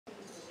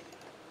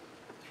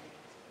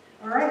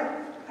All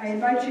right, I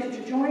invite you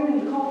to join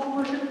in the call to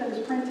worship that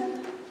is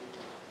printed.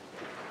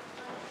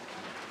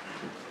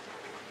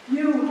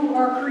 You who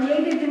are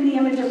created in the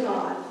image of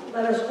God,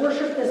 let us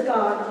worship this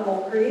God of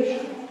all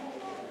creation.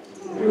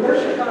 We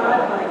worship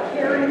God by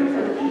caring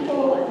for the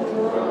people and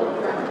the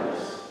world around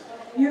us.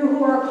 You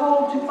who are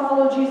called to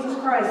follow Jesus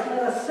Christ,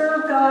 let us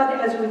serve God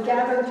as we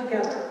gather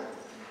together.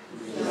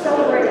 To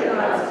celebrate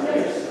God's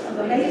gifts of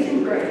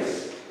amazing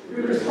grace,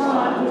 we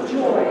respond with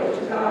joy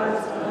to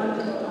God's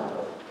abundant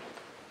love.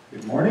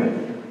 Good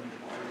morning.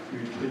 Will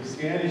you please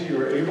stand as you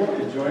are able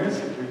and join us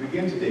as we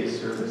begin today's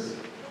service.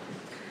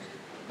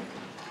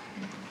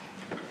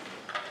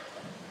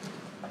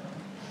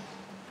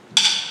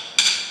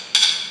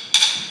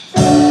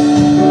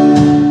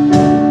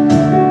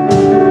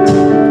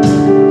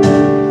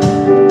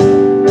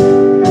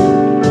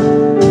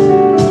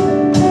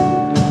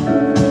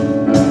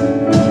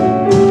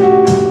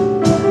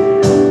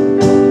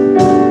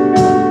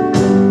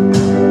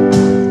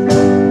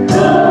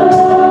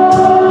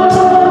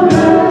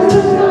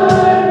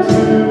 Time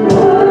to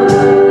worship.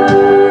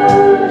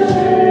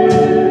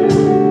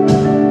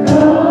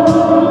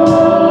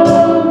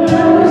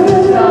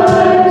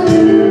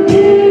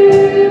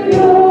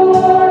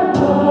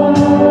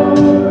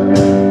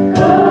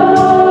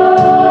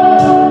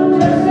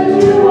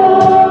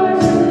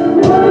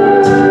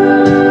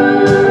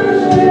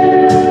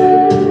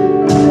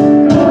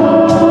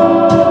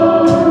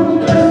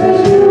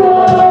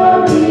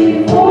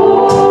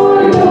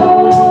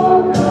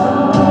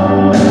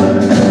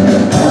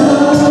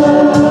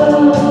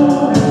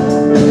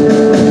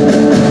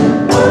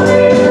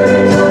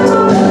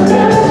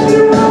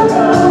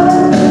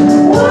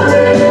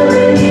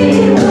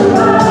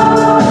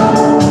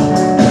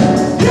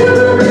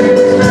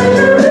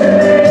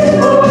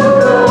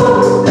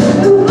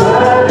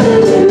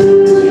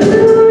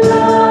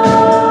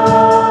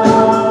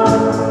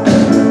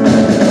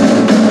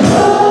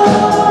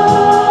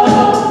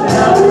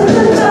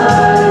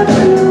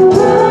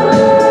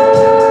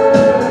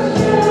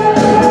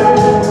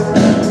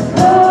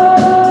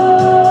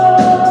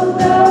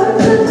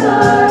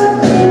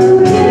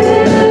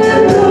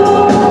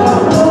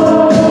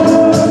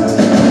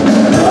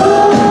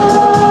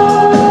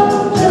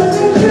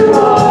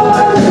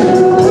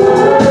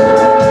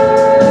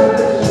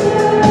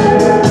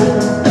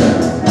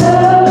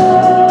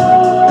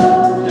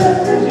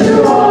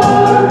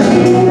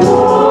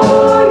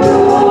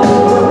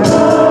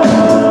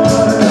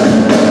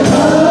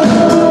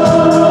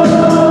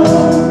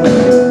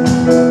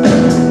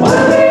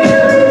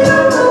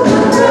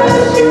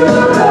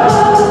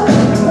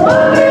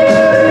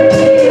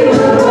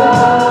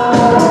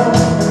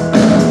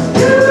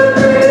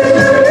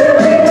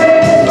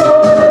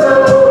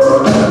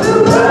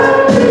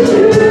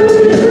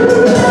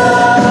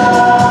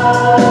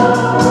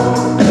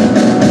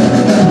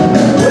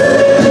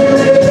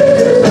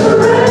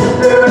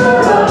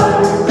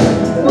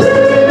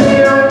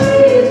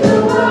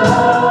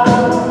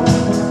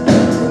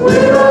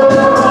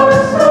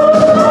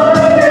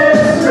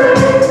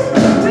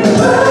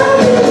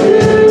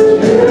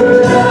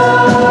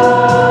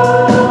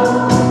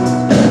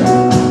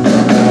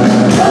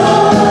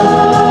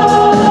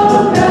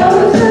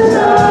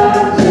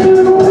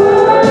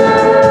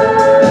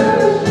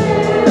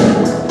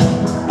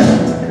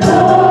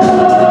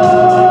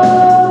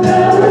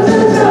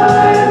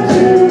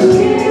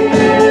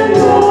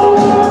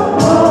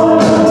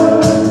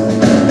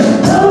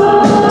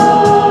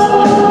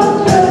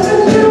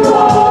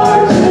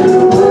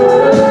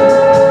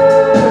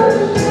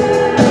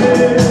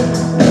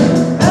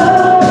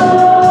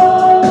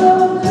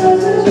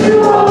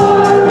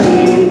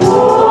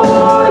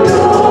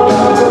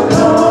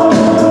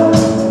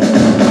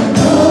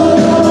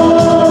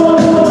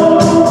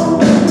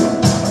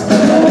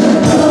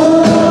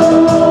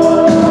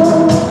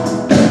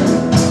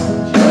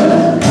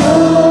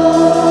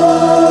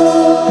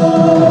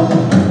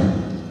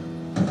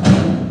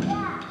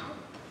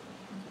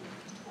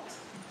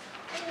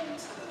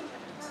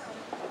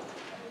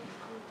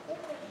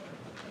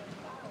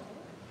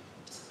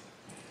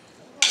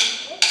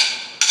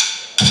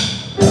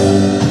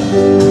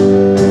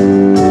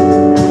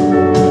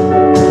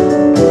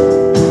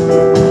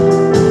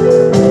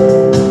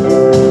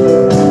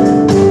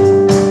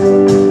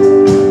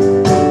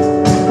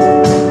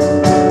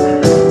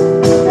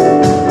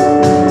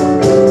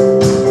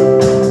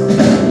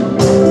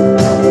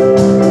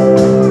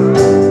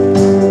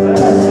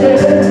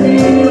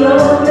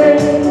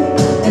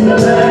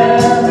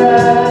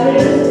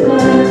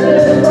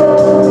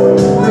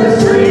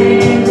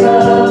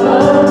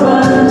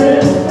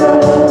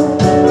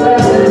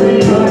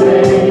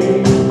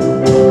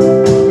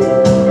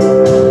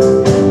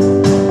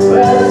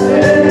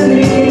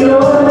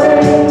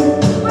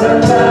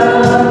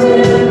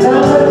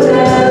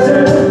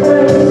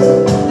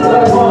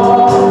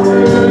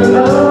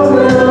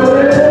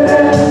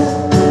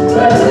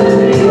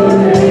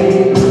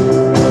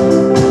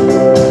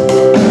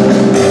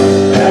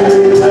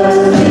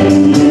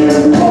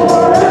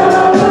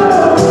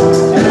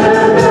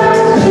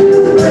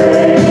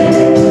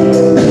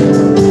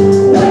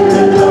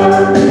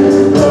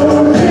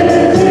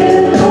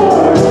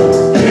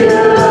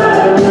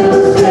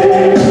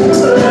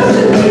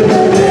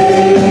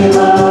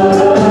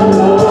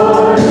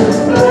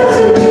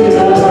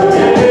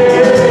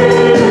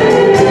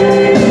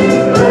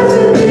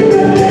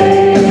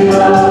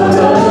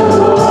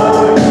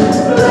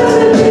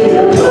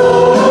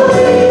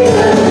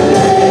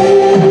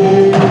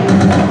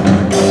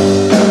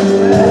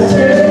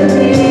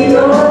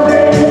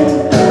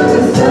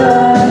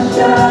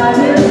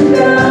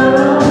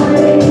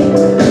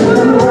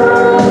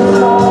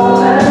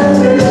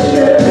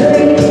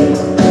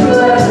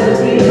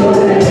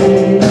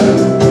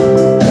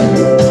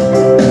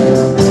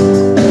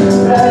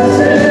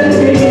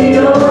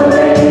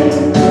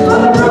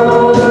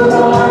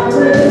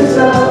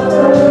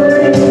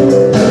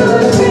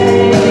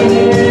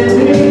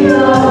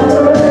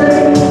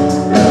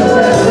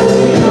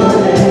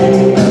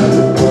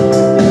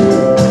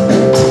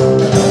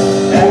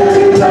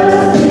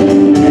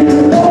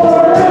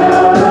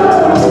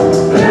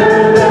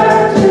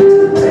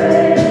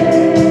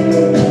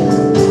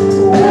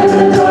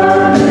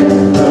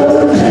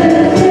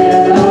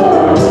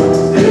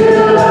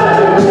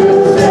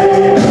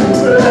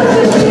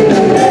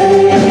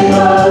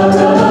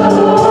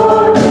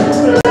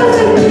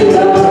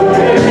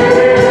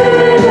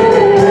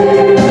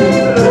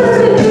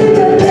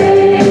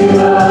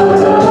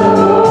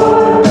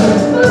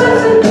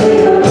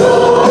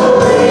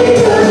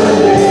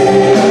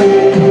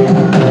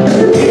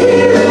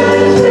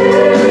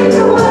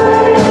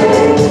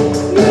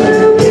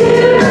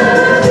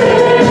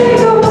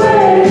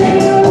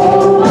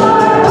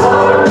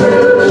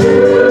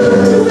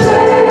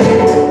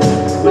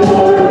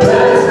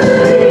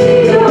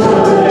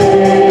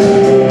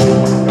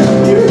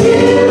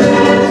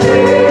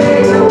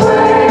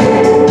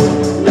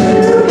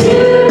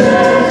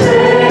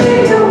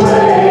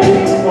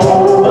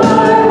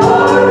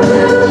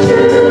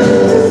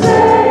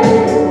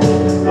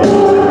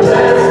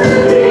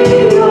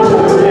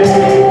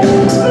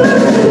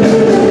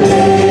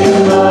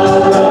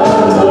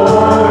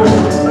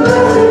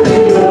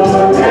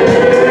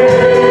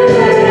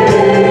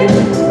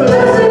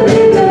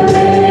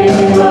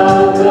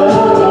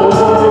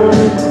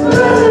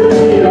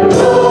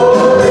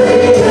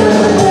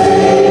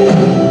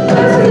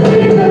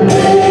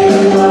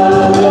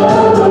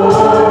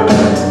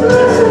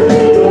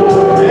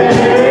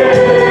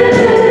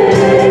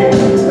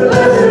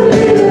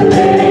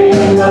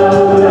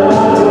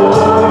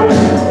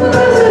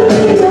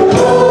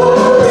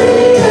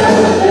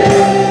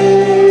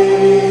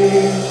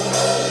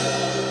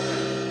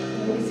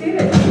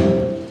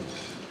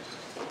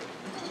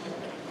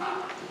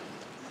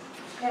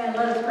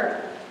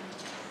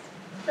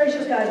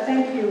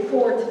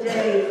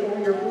 day for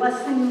your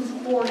blessings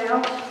poured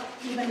out,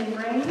 even in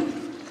rain,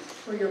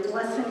 for your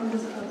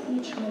blessings of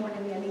each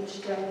morning and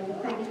each day. We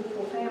thank you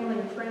for family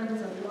and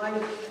friends and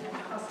life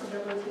and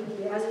possibility.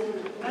 We ask you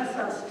to bless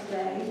us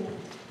today.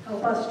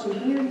 Help us to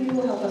hear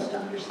you. Help us to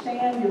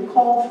understand your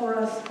call for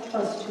us. Help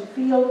us to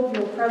feel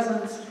your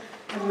presence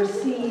and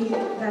receive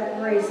that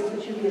grace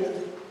that you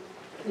give.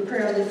 We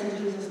pray all this in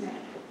Jesus' name.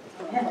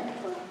 Amen.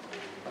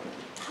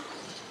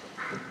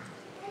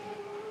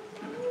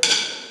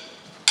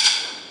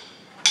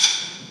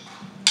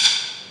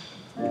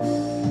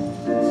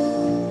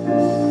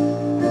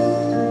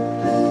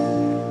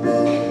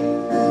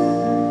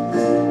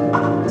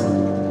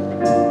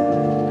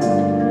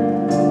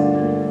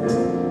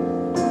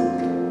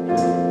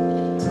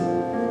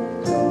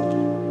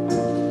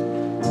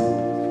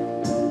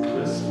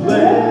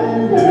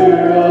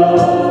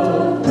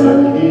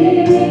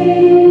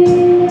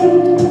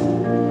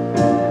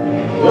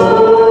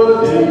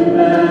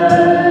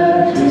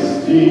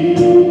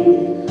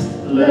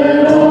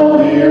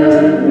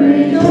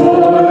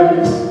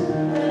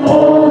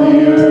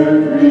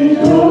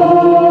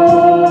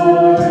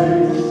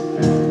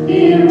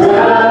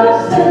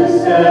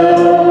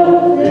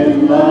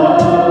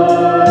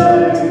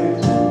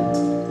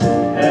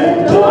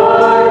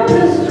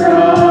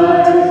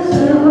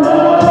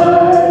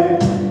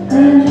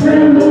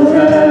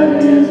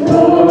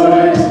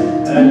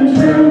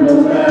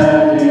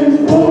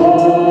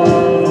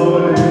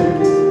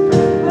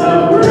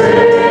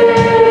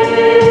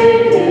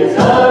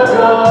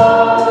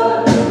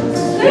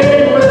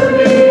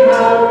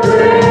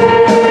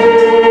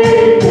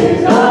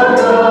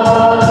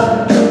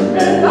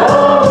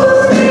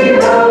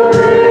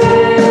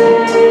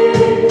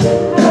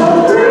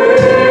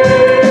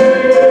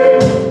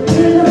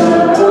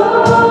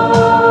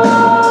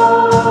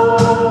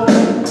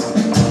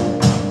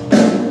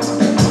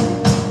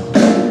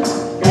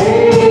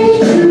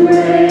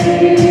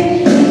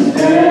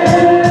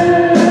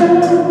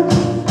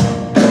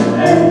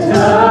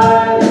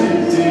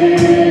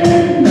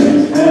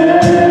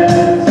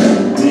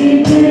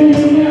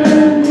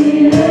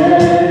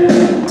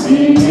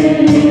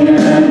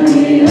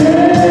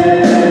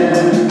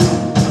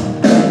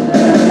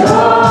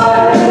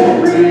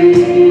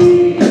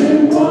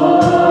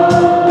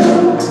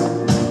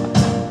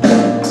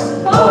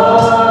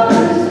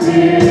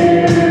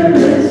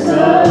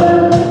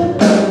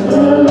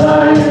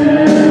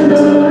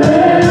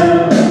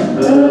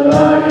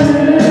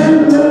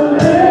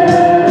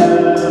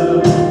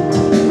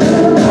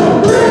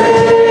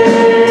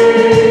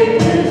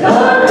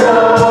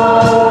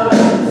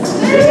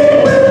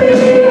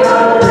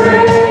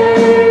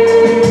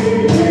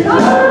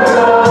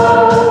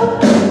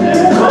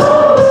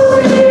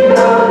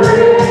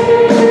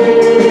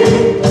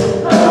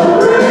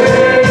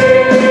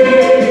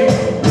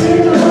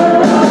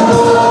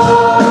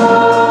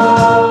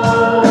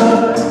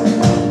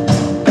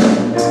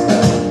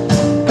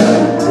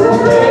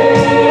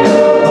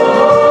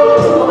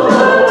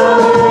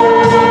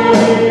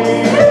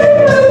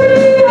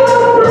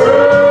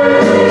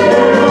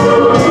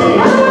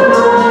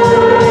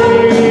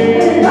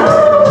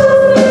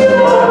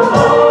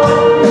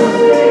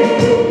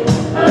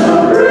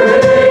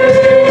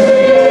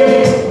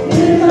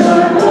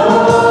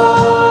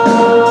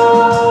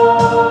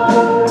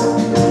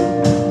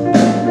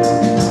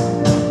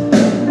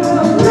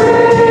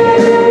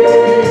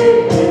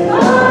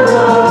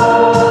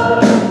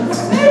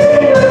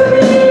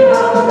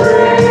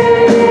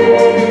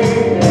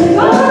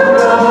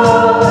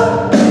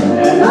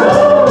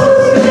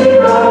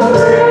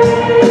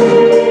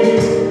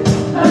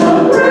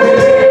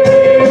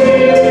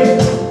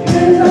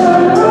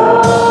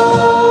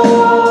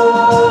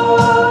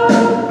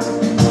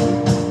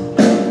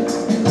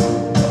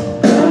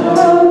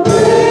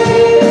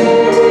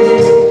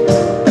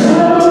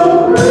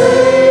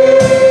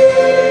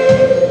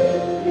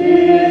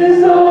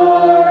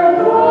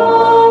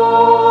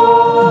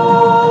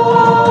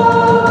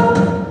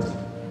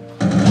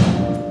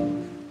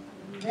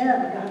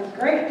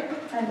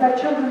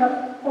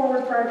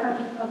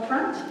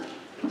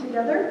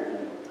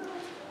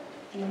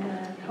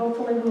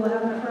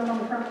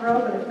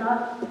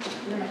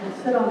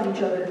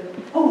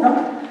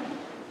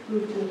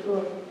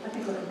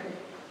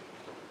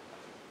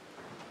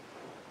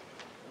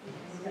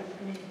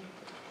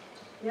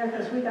 Yeah,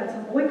 because we got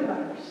some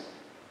boycotters.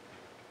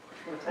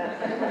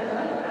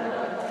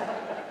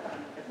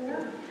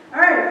 Yeah. All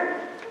right,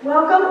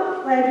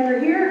 welcome. Glad you're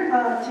here.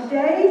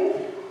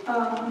 Today,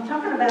 I'm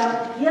talking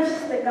about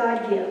gifts that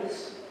God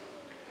gives.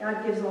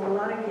 God gives a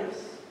lot of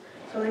gifts.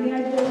 So any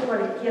ideas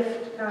what a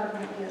gift God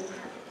might give?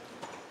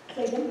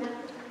 Say again.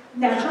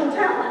 Natural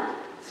talent.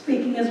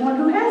 Speaking as one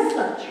who has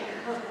such.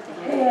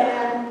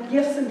 And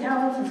gifts and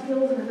talents and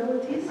skills and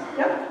abilities.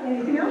 Yep.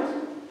 Anything else?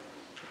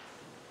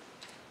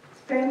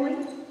 Family?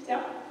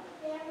 Yep.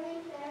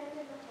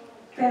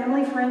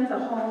 Family, friends, a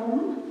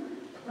home.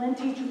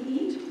 Plenty to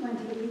eat.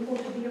 Plenty of people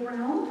to be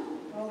around.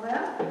 All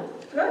that.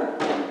 Good.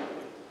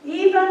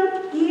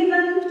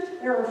 Even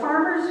there are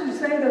farmers who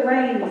say the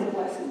rain is a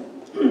blessing.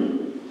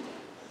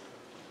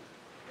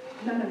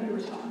 you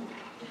respond.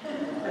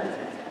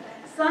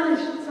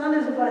 Sun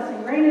is a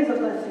blessing. Rain is a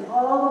blessing.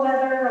 All the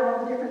weather,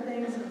 all the different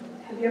things.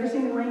 Have you ever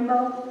seen a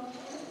rainbow?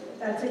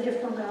 That's a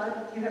gift from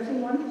God. You have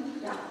seen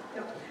one? Yeah.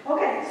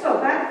 Okay, so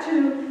back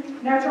to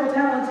natural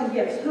talents and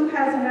gifts. Who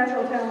has a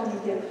natural talent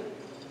and gift?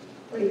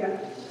 What do you got?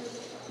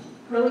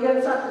 Really good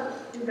at soccer.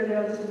 You're good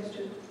at other things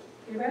too.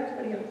 You guys?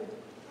 What do you got?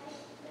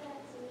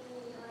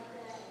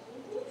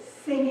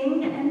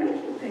 Singing and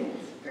making things.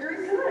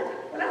 Very good.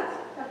 What else?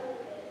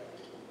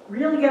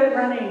 Really good at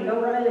running.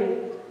 Go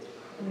Riley.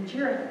 And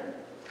cheering.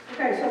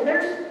 Okay, so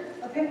there's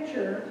a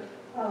picture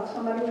of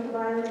somebody with a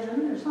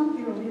violin. There's some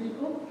people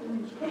musical.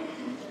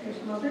 There's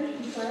some others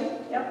who play.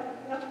 Yep.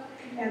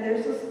 And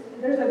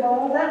there's a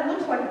ball that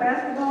looks like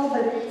basketball,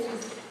 but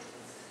it's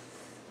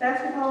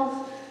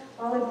basketball,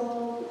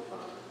 volleyball,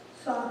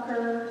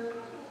 soccer,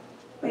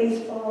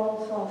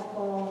 baseball,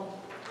 softball,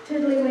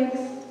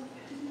 tiddlywinks.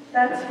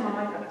 That's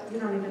mine. You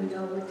don't even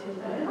know what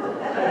tiddlywinks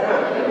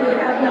is. You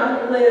have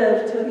not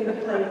lived till you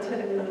played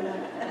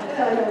tiddlywinks. I'll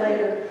tell you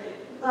later.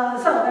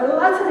 So there are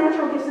lots of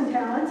natural gifts and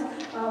talents,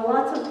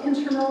 lots of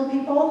instrumental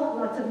people,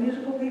 lots of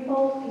musical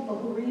people, people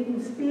who read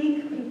and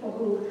speak, people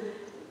who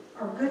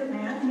are good at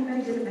math.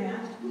 Anybody good at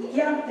math?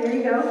 Yeah, there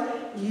you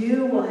go.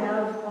 You will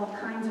have all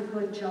kinds of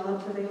good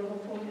jobs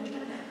available for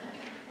you.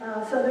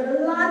 So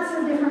there are lots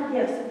of different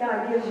gifts that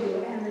God gives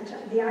you, and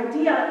the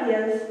idea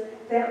is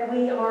that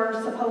we are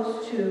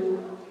supposed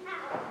to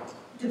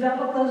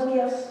develop those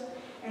gifts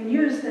and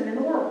use them in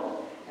the world.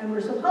 And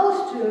we're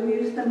supposed to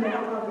use them to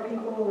help other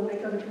people and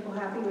make other people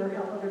happy or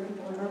help other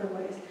people in other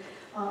ways.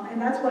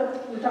 And that's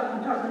what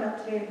I'm talking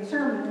about today in the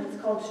sermon. It's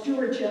called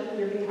stewardship.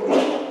 We're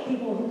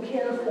people who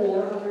care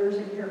for others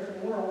and care for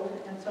the world.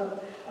 And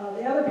so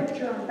the other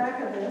picture on the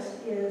back of this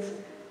is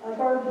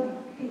gardening,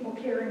 people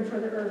caring for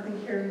the earth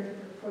and caring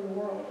for the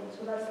world. And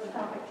so that's the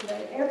topic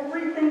today.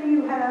 Everything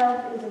you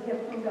have is a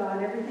gift from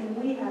God.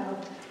 Everything we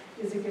have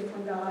is a gift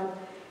from God.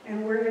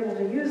 And we're able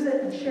to use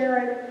it and share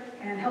it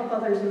and help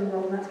others in the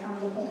world. And that's kind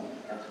of the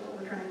point. That's what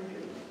we're trying to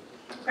do.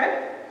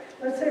 Okay?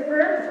 Let's say a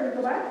prayer before we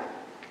go back.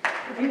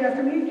 Repeat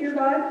after me. Dear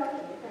God,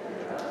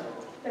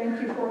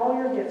 thank you for all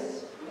your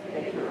gifts.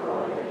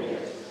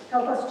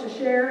 Help us to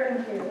share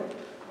and care.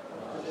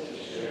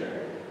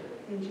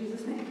 In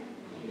Jesus' name.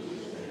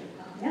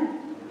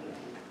 Amen.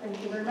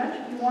 Thank you very much.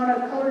 If you want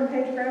a coloring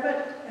page, grab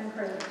it and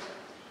credit.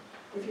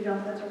 If you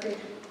don't, that's okay.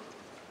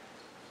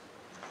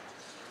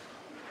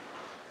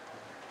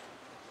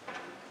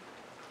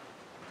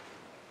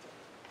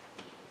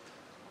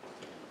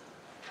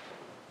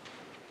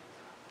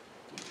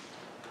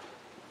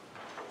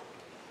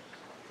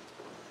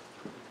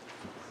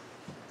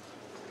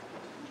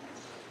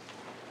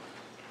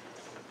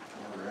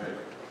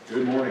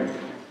 Good morning.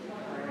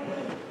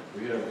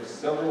 We have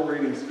several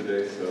readings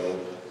today, so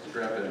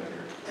strap in here.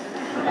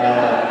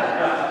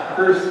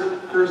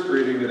 First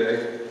reading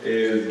today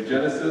is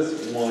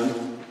Genesis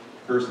 1,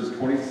 verses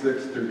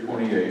 26 through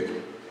 28.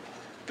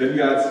 Then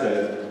God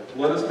said,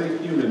 "Let us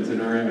make humans in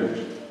our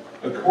image,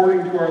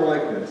 according to our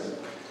likeness,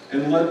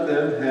 and let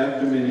them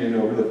have dominion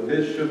over the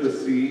fish of the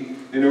sea,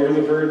 and over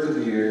the birds of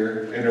the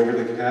air, and over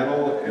the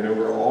cattle, and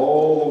over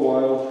all the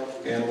wild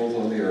animals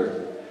on the earth,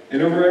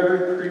 and over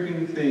every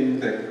creeping thing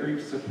that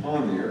creeps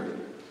upon the earth."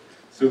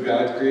 So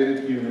God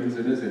created humans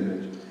in his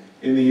image.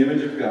 In the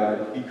image of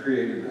God, he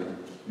created them.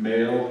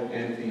 Male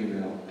and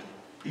female,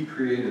 he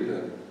created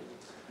them.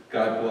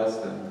 God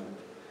blessed them.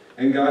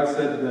 And God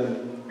said to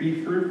them,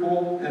 "Be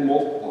fruitful and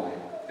multiply,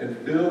 and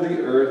fill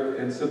the earth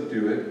and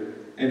subdue it,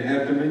 and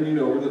have dominion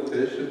over the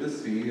fish of the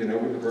sea, and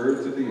over the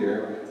birds of the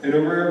air, and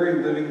over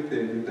every living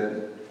thing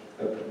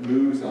that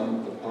moves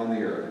upon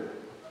the earth."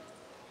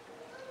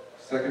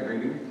 Second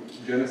reading,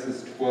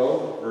 Genesis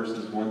 12,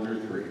 verses 1 through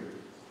 3.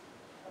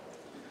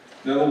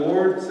 Now the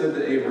Lord said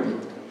to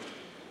Abram,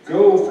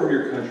 "Go from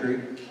your country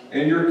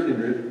and your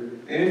kindred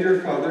and your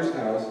father's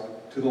house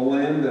to the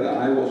land that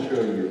I will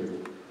show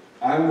you.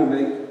 I will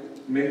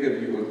make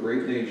of you a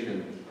great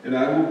nation, and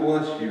I will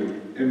bless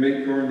you and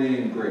make your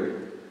name great,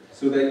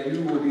 so that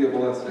you will be a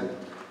blessing.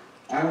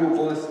 I will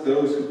bless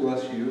those who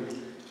bless you,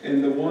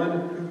 and the one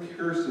who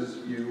curses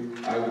you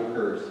I will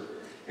curse.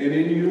 And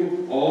in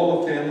you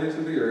all the families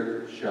of the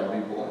earth shall be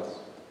blessed."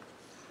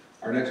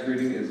 Our next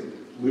reading is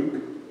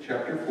Luke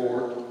chapter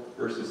 4,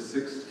 verses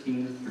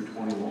 16 through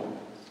 21.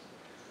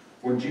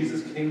 When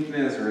Jesus came to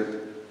Nazareth,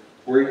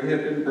 where he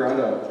had been brought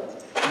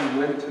up, he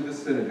went to the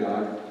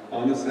synagogue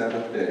on the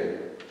Sabbath day,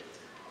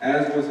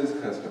 as was his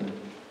custom.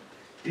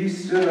 He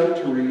stood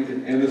up to read,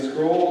 and the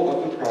scroll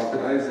of the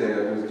prophet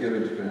Isaiah was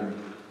given to him.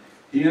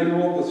 He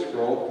unrolled the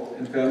scroll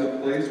and found the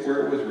place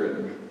where it was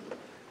written,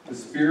 "The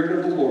Spirit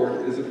of the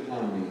Lord is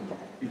upon me,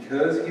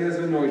 because he has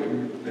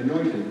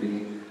anointed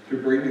me to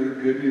bring you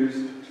the good news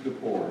to the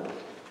poor.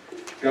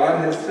 God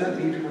has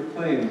sent me to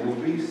proclaim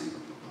release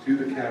to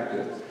the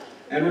captives,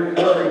 and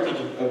recovery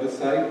of the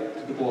sight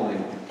to the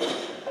blind,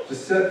 to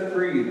set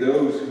free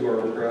those who are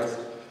oppressed,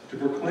 to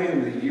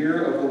proclaim the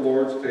year of the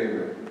Lord's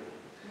favor."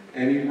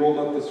 And he rolled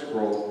up the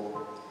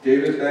scroll,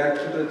 gave it back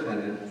to the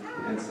attendant,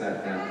 and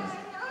sat down.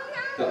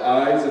 The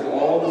eyes of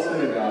all the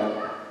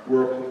synagogue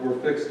were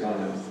fixed on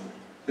him.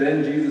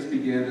 Then Jesus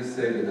began to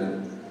say to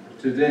them,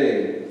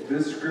 "Today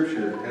this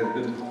scripture has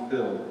been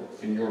fulfilled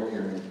in your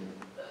hearing."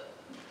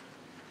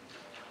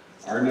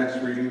 Our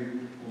next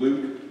reading,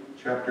 Luke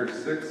chapter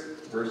 6,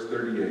 verse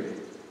 38.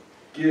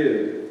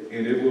 "Give,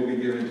 and it will be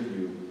given to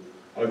you.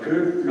 A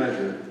good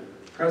measure,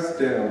 pressed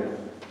down,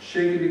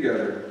 shaken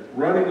together,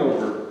 running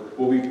over,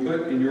 will be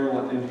put into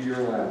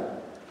your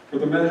lap. For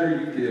the measure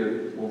you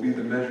give will be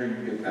the measure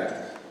you get back."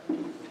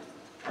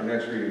 Our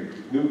next reading,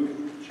 Luke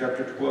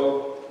chapter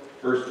 12,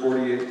 verse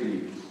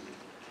 48b.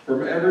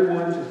 "From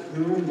everyone to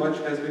whom much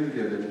has been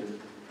given,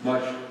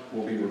 much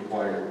will be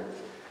required.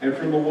 And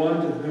from the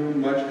one to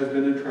whom much has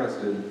been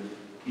entrusted,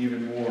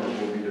 even more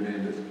will be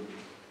demanded."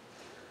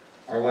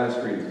 Our last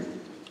reading,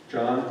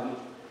 John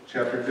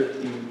chapter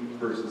 15,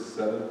 verses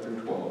 7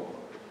 through 12.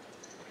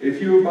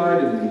 "If you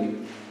abide in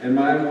me, and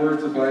my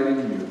words abide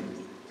in you,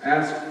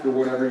 ask for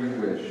whatever you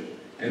wish,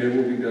 and it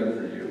will be done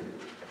for you.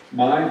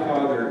 My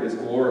Father is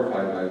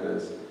glorified by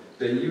this,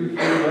 that you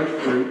hear much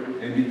fruit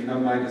and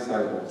become my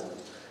disciples.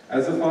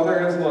 As the Father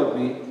has loved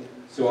me,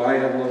 so I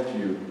have loved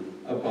you.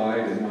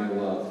 Abide in my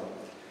love.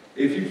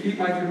 If you keep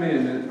my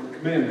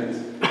commandments,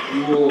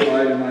 you will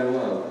abide in my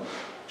love,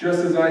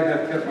 just as I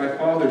have kept my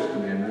Father's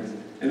commandments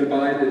and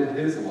abide in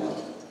his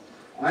love.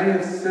 I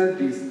have said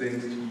these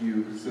things to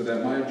you so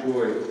that my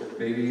joy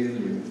may be in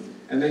you,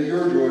 and that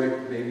your joy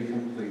may be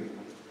complete.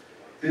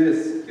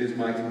 This is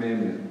my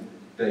commandment,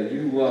 that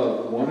you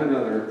love one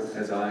another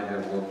as I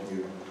have loved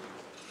you."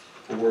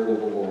 The word of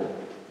the Lord.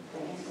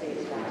 Thanks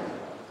be to God.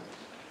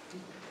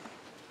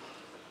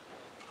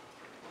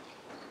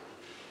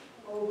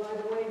 Oh, by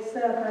the way,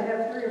 Seth, I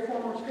have 3 or 4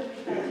 more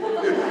scriptures.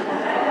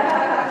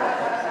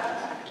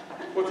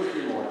 What's a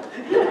few more?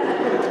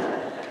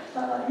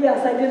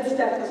 Yes, I did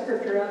stack the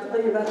scripture. I'll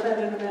tell you about that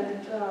in a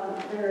minute.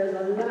 There is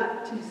a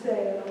lot to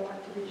say and a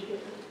lot to be shared.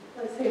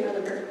 Let's say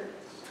another prayer.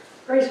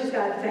 Gracious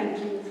God, thank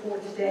you for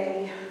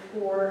today,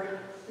 for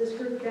this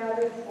group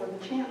gathered, for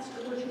the chance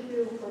to worship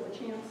you, for the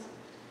chance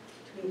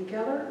to be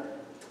together.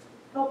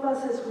 Help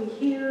us as we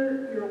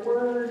hear your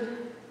word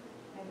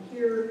and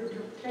hear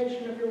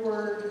interpretation of your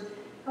word.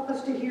 Help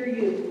us to hear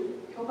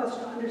you. Help us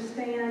to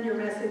understand your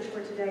message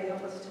for today.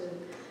 Help us to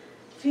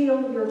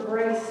feel your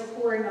grace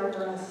pouring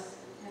over us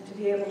and to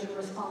be able to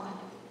respond.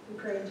 We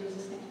pray in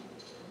Jesus' name.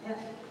 Amen.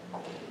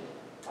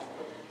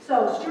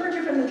 So,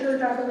 stewardship in the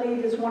church, I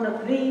believe, is one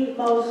of the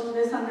most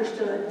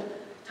misunderstood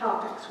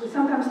topics. We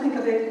sometimes think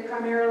of it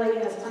primarily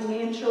as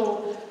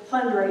financial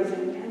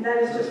fundraising, and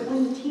that is just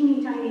one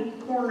teeny tiny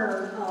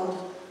corner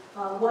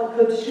of what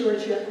good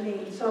stewardship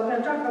means. So I'm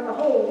going to talk about the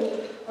whole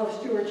of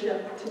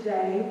stewardship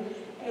today,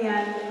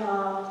 and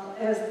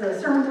as the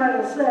sermon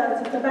title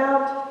says, it's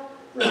about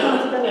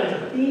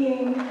responsibility,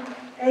 being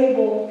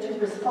able to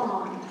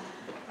respond,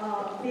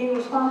 being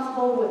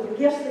responsible with the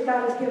gifts that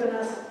God has given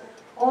us,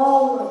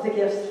 all of the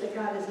gifts that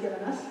God has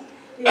given us,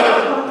 being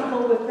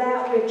responsible with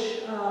that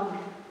which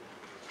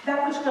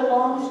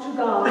belongs to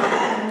God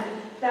and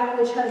that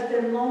which has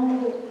been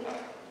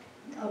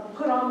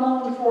put on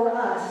loan for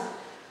us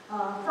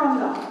from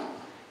God.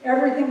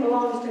 Everything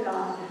belongs to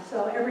God,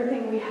 so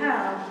everything we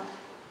have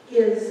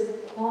is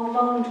on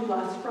loan to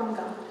us from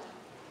God.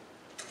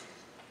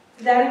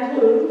 That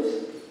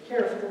includes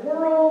care for the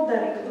world,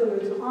 that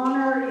includes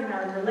honor in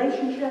our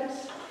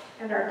relationships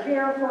and our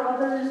care for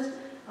others,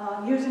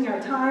 using our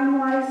time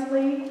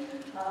wisely,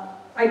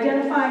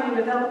 identifying and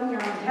developing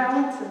our own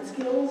talents and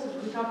skills,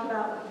 as we talked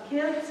about with the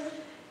kids,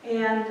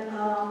 and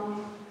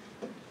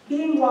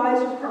being wise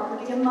with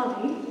property and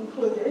money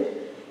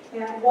included,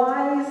 and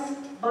wise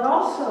but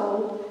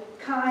also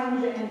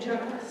kind and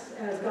generous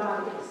as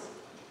God is.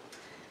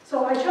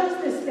 So I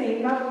chose this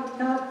theme not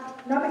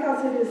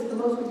because it is the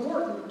most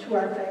important to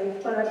our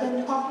faith, but I've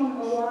been talking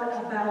a lot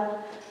about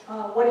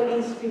what it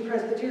means to be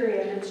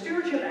Presbyterian, and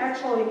stewardship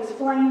actually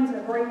explains a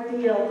great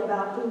deal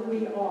about who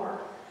we are.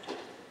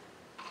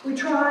 We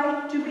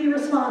try to be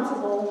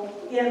responsible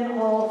in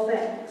all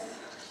things.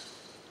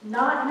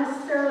 Not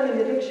necessarily in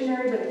the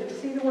dictionary, but if you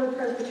see the word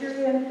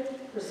Presbyterian,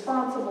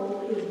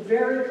 responsible is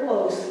very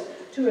close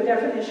to a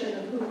definition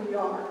of who we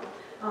are.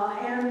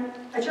 And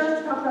I chose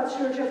to talk about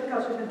stewardship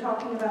because we've been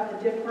talking about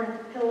the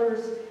different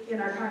pillars in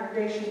our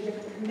congregation,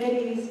 different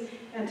committees,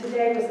 and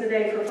today was the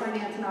day for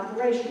finance and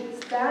operations.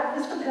 That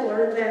is the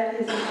pillar that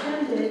is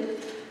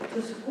intended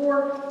to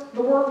support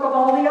the work of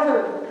all the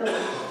other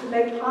pillars, to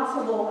make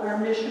possible our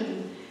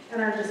mission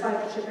and our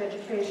discipleship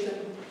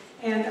education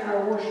and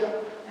our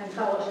worship and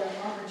fellowship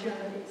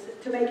opportunities.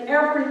 To make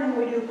everything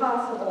we do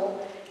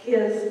possible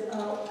is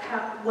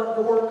what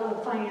the work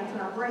of finance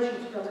and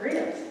operations pillar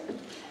is.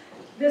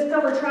 This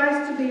pillar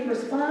tries to be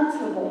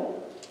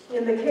responsible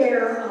in the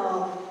care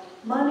of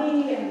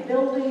money and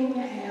building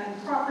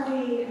and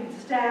property and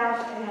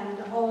staff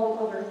and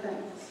all other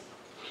things.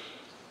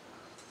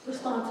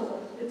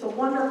 Responsible. It's a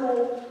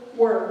wonderful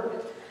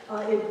word.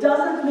 It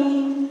doesn't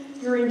mean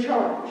you're in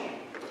charge.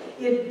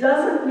 It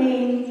doesn't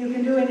mean you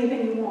can do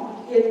anything you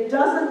want. It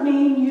doesn't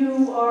mean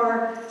you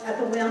are at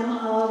the whim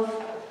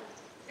of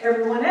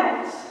everyone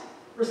else.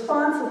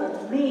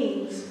 Responsible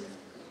means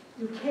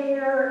you care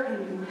care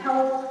and you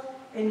help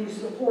and you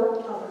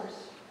support others.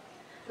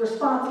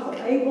 Responsible,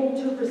 able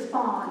to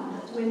respond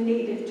when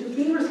needed. To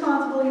be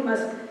responsible, you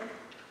must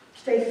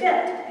stay fit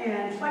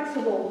and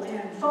flexible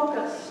and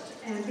focused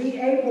and be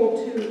able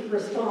to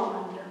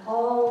respond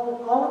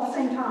all at the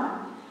same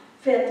time.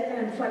 Fit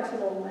and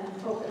flexible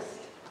and focused.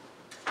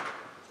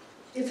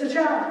 It's a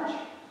challenge.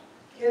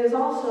 It is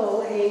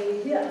also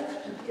a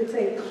gift. It's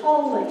a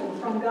calling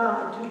from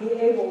God to be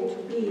able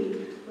to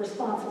be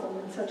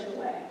responsible in such a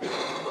way.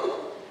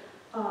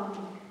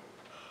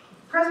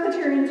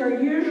 Presbyterians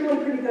are usually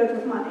pretty good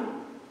with money.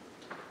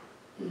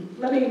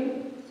 Let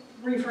me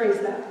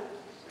rephrase that.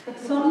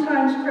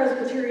 Sometimes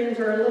Presbyterians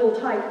are a little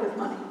tight with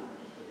money.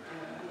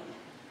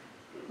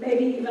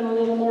 Maybe even a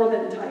little more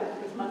than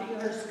tight with money.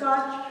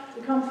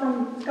 We come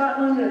from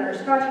Scotland, and our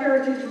Scotch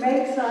heritage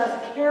makes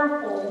us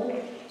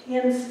careful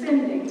in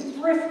spending,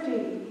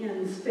 thrifty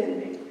in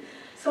spending.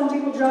 Some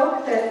people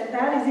joke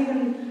that is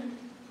even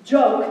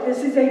joke.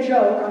 This is a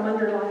joke, I'm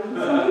underlining.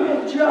 Some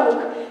people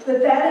joke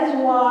that is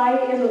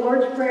why in the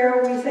Lord's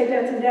Prayer we say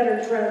debts and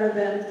debtors rather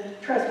than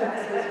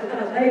trespasses,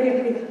 because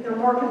maybe they're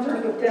more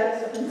concerned with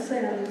debts than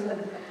sins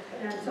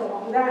and so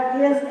on.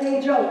 That is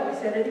a joke. I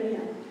said it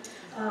again.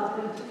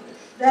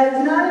 That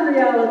is not in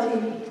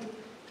reality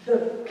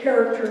the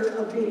character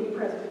of being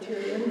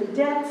Presbyterian. The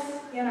debts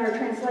in our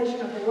translation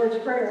of the Lord's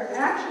Prayer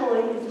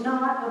actually is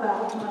not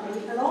about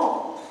money at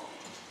all.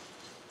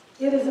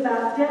 It is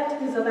about, debt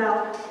is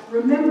about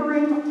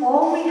remembering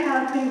all we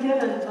have been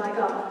given by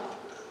God,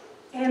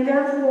 and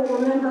therefore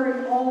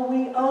remembering all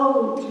we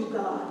owe to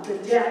God, the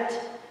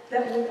debt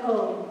that we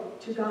owe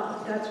to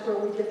God. That's where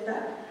we get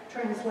that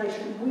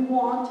translation. We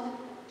want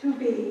to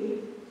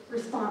be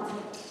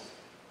responsible.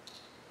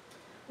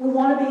 We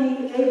want to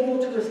be able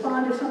to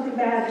respond if something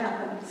bad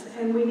happens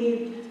and we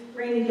need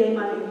rainy day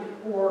money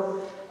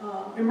or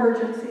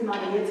emergency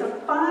money. It's a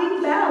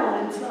fine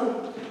balance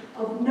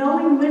of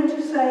knowing when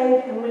to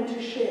save and when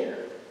to share,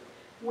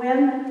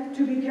 when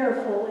to be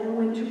careful and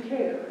when to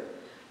care.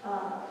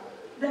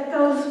 That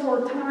goes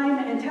for time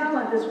and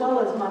talent as well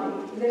as money.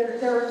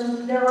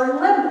 There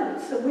are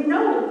limits, so we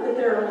know that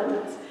there are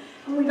limits,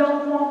 and we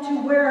don't want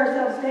to wear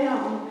ourselves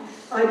down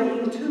by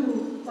doing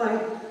too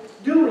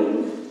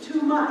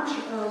much.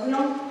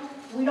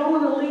 We don't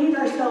want to leave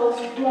ourselves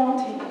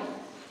wanting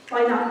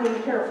by not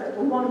being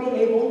careful. We want to be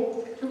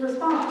able to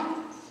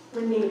respond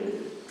when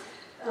needed.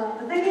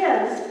 The thing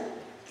is,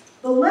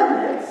 the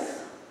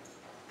limits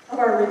of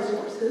our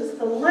resources,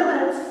 the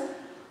limits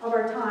of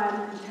our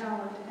time and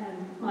talent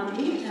and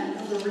money and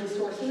other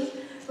resources,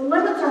 the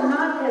limits are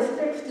not as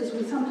fixed as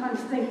we sometimes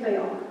think they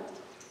are.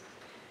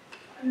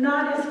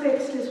 Not as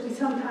fixed as we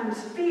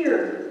sometimes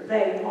fear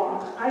they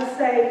are. I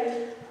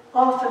say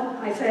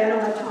I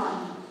don't have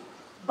time.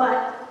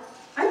 But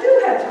I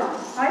do have time.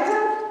 I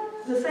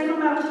have the same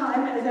amount of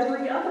time as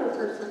every other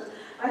person.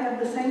 I have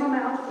the same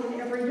amount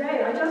in every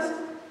day. I just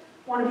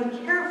want to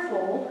be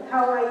careful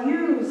how I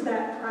use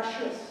that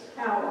precious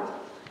hour.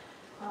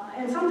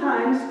 And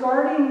sometimes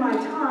guarding my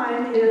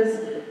time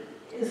is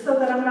so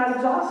that I'm not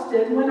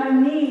exhausted when I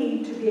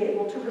need to be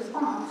able to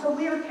respond. So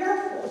we are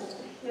careful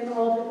in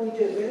all that we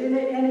do.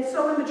 And it's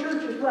so in the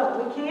church as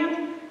well. We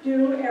can't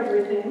do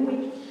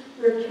everything.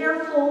 We're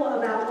careful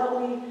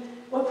about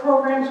what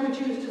programs we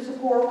choose to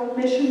support, what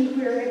missions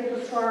we are able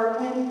to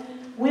start,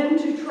 when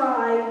to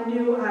try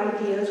new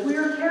ideas. We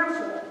are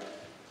careful.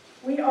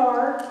 We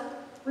are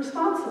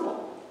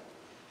responsible.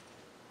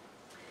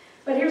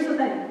 But here's the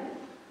thing.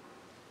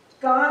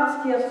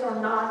 God's gifts are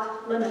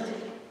not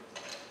limited.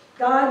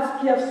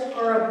 God's gifts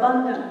are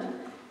abundant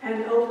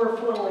and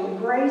overflowing.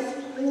 Grace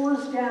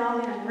pours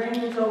down and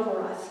rains over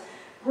us.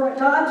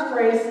 God's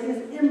grace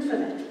is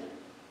infinite.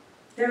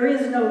 There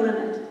is no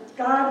limit.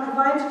 God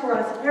provides for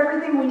us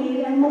everything we need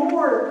and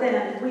more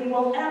than we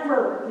will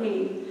ever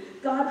need.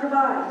 God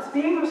provides.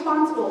 Being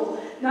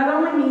responsible not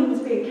only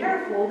means being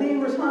careful,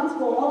 being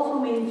responsible also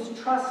means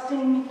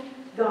trusting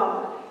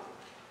God.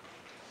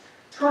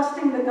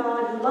 Trusting the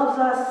God who loves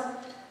us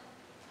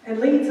and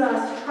leads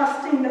us,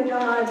 trusting that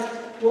God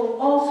will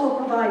also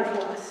provide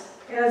for us,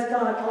 as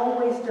God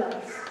always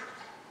does.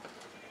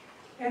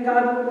 And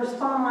God will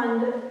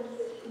respond,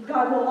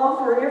 God will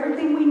offer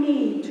everything we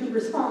need to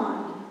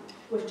respond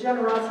with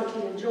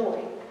generosity and joy.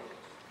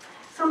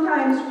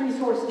 Sometimes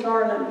resources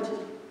are limited,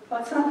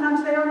 but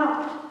sometimes they are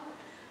not.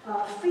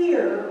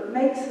 Fear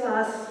makes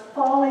us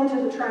fall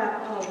into the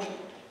trap of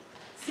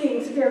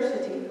seeing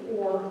scarcity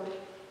or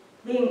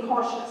being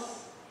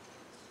cautious.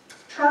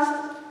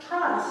 Trust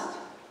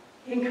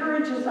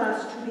encourages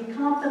us to be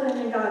confident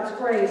in God's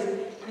grace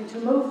and to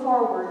move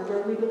forward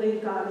where we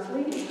believe God is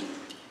leading us.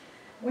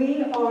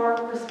 We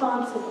are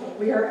responsible.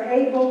 We are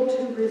able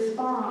to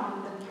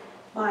respond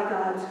by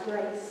God's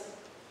grace.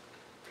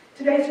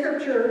 Today's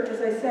scripture,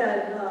 as I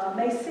said,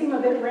 may seem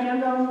a bit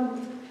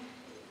random.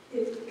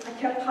 I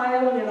kept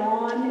piling it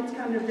on. It's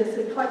kind of this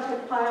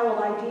eclectic pile of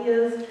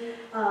ideas.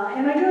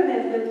 And I do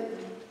admit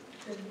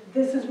that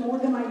this is more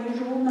than my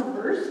usual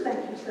numbers.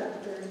 Thank you,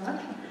 Seth, very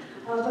much.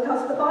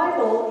 Because the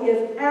Bible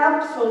is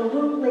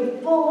absolutely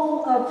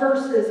full of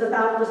verses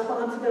about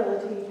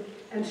responsibility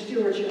and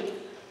stewardship.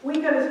 We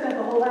could have spent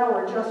the whole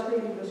hour just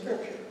reading the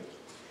scripture.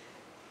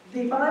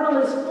 The Bible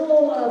is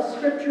full of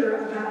scripture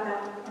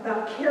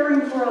about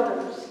caring for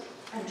others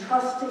and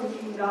trusting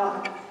in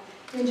God.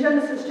 In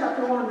Genesis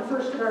chapter 1, the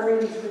first of our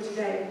readings for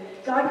today,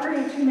 God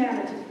creates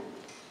humanity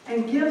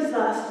and gives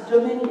us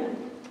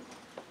dominion,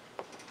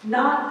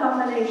 not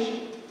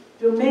domination.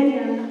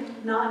 Dominion,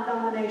 not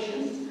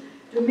domination.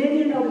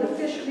 Dominion over the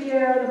fish of the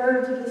air, the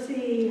birds of the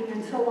sea,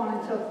 and so on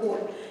and so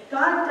forth.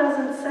 God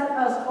doesn't set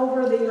us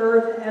over the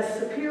earth as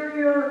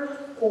superior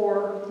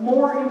or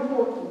more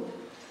important.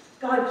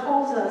 God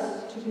calls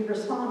us to be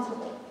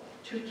responsible,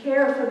 to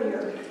care for the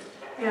earth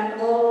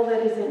and all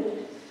that is in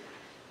it.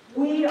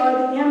 We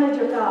are the image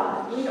of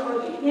God. We are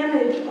the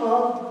image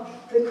of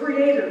the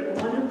Creator,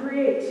 the one who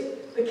creates,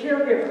 the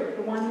caregiver,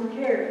 the one who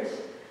cares.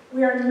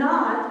 We are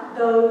not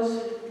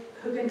those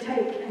who can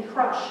take and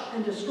crush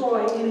and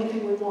destroy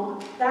anything we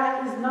want.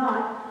 That is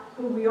not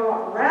who we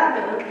are.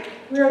 Rather,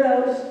 we are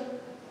those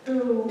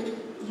who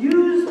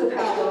use the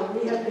power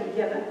we have been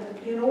given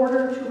in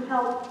order to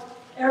help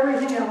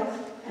everything else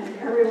and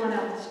everyone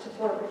else to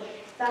flourish.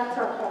 That's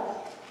our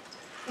call.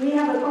 We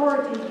have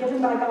authority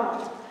given by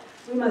God.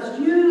 We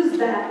must use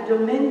that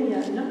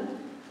dominion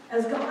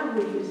as God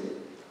would use it.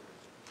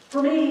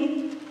 For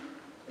me,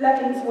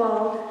 that means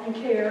love and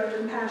care,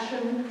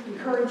 compassion,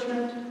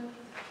 encouragement,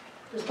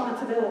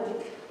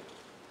 responsibility.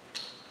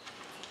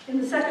 In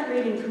the second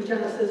reading from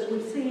Genesis,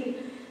 we see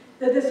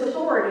that this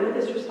authority,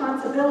 this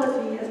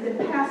responsibility, has been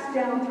passed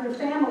down through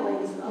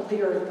families of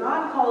the earth.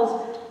 God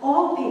calls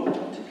all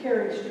people to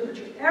carry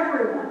stewardship.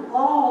 Everyone,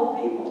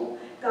 all people,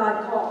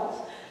 God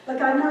calls. But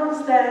God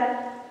knows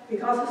that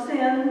because of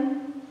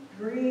sin,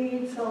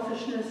 greed,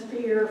 selfishness,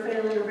 fear,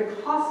 failure,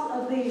 because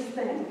of these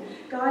things,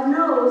 God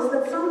knows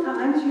that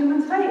sometimes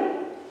humans fail.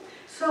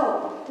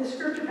 So, this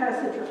scripture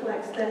passage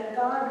reflects that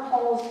God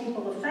calls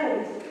people of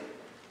faith,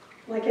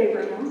 like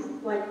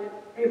Abraham, like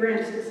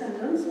Abraham's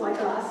descendants, like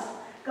us.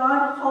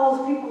 God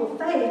calls people of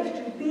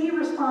faith to be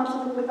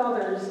responsible with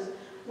others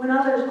when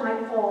others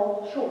might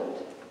fall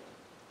short.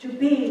 To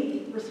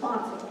be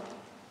responsible.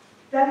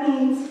 That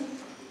means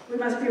we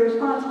must be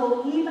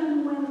responsible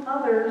even when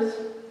others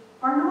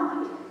are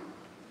not.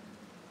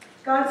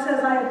 God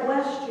says, I have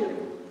blessed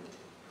you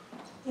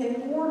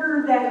in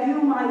order that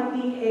you might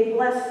be a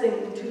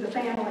blessing to the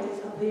families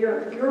of the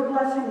earth. Your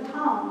blessing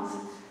comes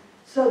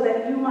so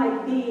that you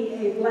might be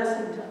a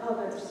blessing to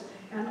others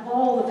and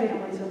all the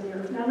families of the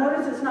earth. Now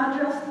notice it's not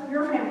just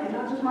your family,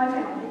 not just my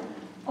family.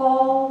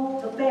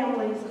 All the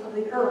families of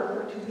the earth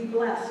are to be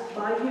blessed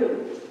by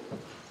you.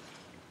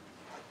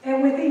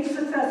 And with each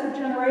successive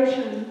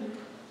generation,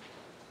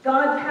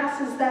 God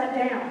passes that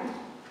down.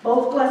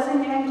 Both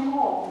blessing and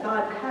call,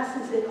 God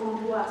passes it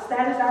on to us.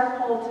 That is our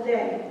call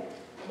today.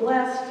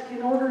 Blessed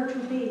in order to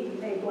be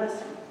a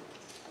blessing.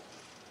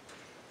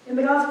 In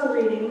the gospel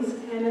readings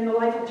and in the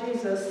life of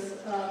Jesus,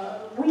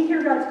 we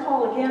hear God's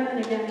call again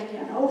and again and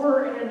again,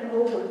 over and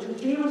over, to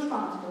be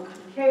responsible,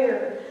 to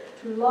care,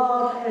 to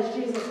love as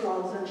Jesus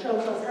loves and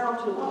shows us how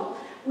to love.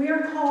 We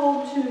are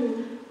called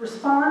to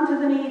respond to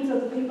the needs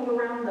of the people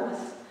around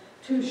us,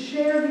 to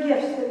share the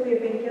gifts that we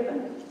have been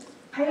given.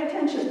 Pay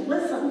attention,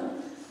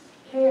 listen,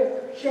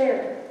 care,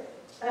 share.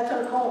 That's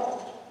our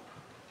call.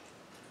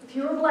 If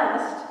you are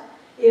blessed,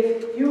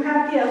 if you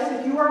have gifts,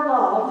 if you are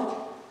loved,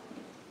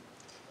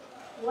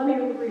 let me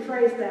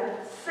rephrase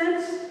that.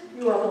 Since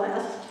you are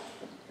blessed,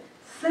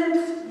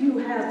 since you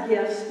have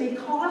gifts,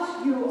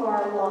 because you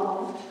are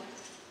loved,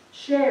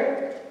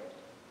 share.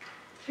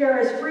 Share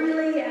as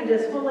freely and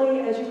as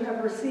fully as you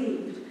have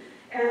received.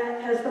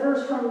 And as the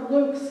verse from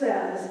Luke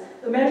says,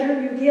 the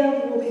measure you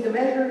give will be the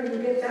measure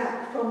you get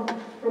back.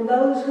 From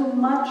those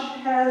whom much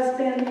has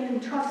been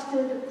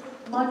entrusted,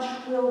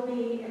 much will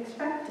be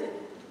expected.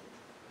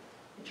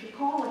 It's your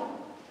calling.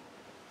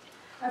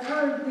 I've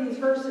heard these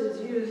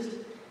verses used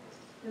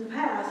in the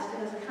past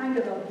as a kind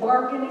of a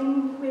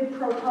bargaining quid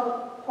pro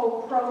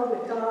quo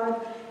with God.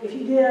 If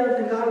you give,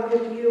 then God will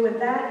give to you. And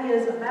that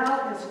is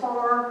about as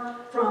far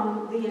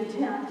from the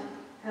intent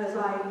as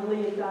I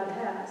believe God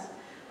has.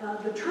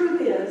 The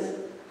truth is,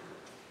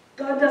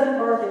 God doesn't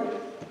bargain.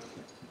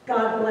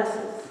 God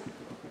blesses.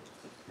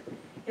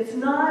 It's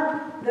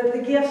not that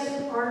the gifts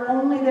are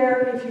only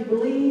there if you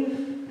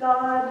believe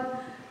God.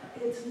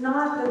 It's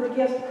not that the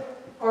gifts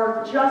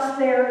are just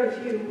there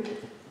if you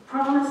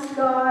promise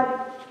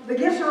God. The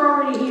gifts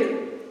are already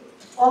here.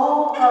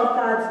 All of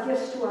God's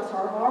gifts to us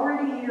are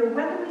already here,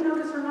 whether we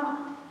notice or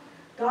not.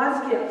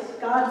 God's gifts,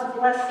 God's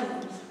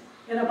blessings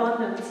in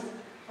abundance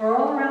are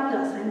all around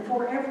us and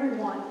for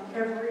everyone,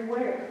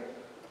 everywhere.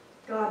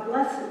 God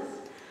blesses.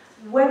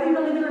 Whether you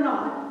believe it or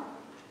not,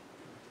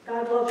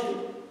 God loves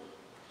you.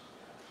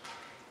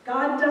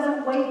 God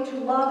doesn't wait to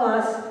love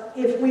us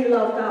if we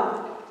love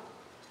God.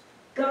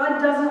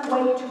 God doesn't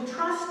wait to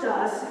trust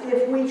us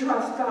if we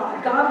trust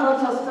God. God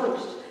loves us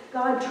first.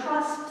 God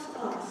trusts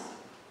us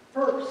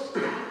first.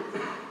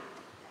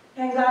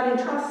 And God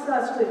entrusts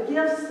us with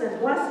gifts and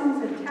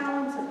blessings and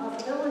talents and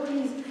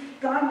possibilities.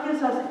 God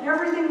gives us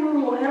everything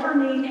we will ever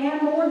need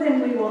and more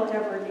than we will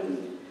ever need.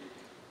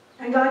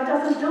 And God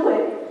doesn't do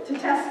it to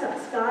test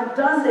us. God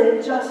does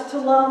it just to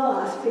love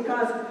us,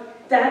 because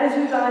that is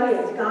who God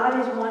is. God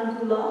is one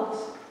who loves.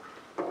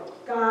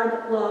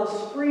 God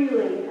loves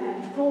freely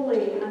and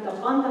fully and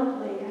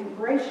abundantly and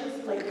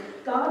graciously.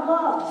 God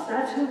loves.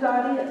 That's who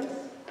God is.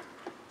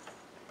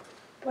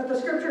 What the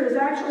scripture is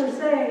actually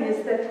saying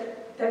is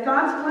that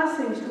God's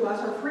blessings to us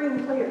are free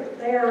and clear.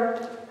 They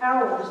are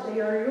ours.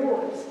 They are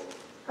yours.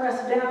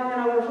 Pressed down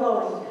and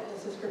overflowing,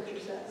 as the scripture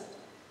says.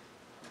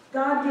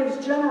 God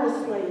gives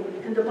generously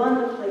and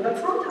abundantly, but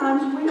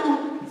sometimes we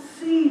don't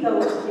see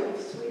those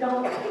gifts. We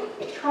don't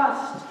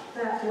trust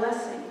that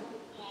blessing.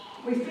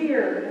 We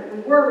fear and we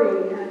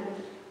worry and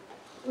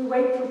we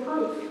wait for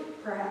proof,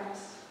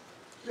 perhaps.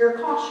 We're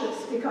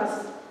cautious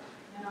because,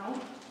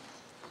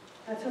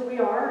 that's who we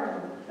are,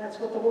 and that's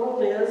what the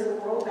world is. The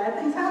world, bad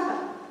things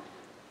happen.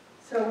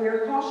 So we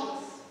are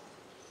cautious.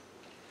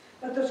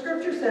 But the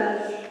scripture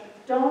says,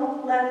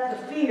 don't let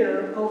the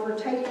fear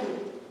overtake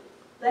you.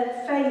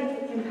 Let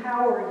faith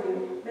empower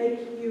you, make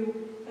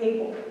you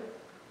able.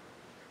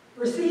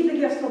 Receive the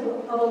gifts of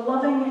a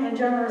loving and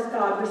generous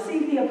God.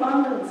 Receive the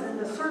abundance and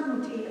the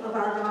certainty of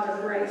our God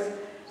of grace.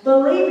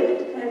 Believe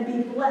it and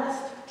be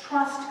blessed.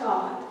 Trust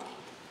God.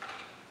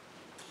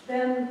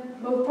 Then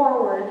move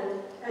forward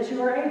as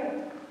you are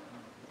able.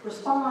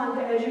 Respond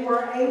as you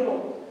are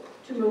able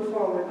to move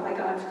forward by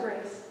God's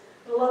grace.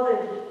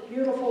 Beloved,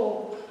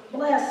 beautiful,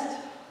 blessed,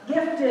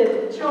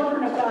 gifted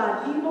children of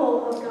God,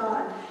 people of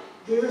God,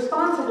 be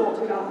responsible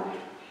to God.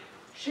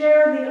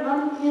 Share the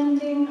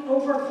unending,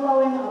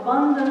 overflowing,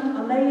 abundant,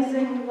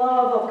 amazing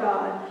love of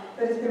God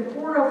that has been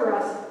poured over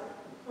us,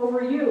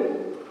 over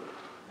you,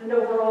 and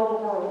over all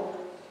the world.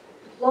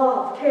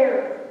 Love,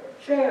 care,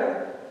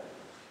 share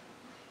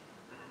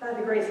by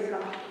the grace of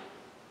God.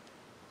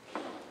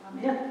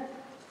 Amen.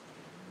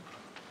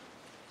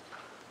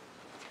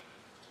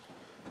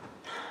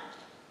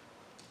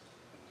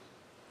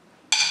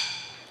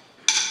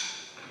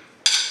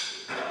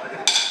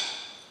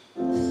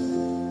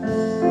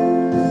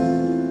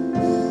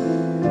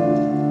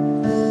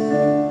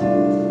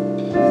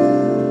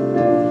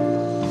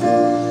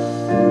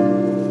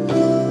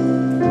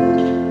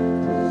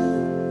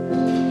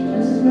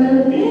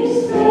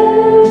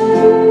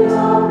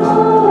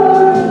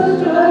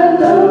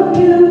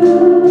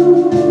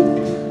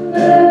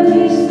 Let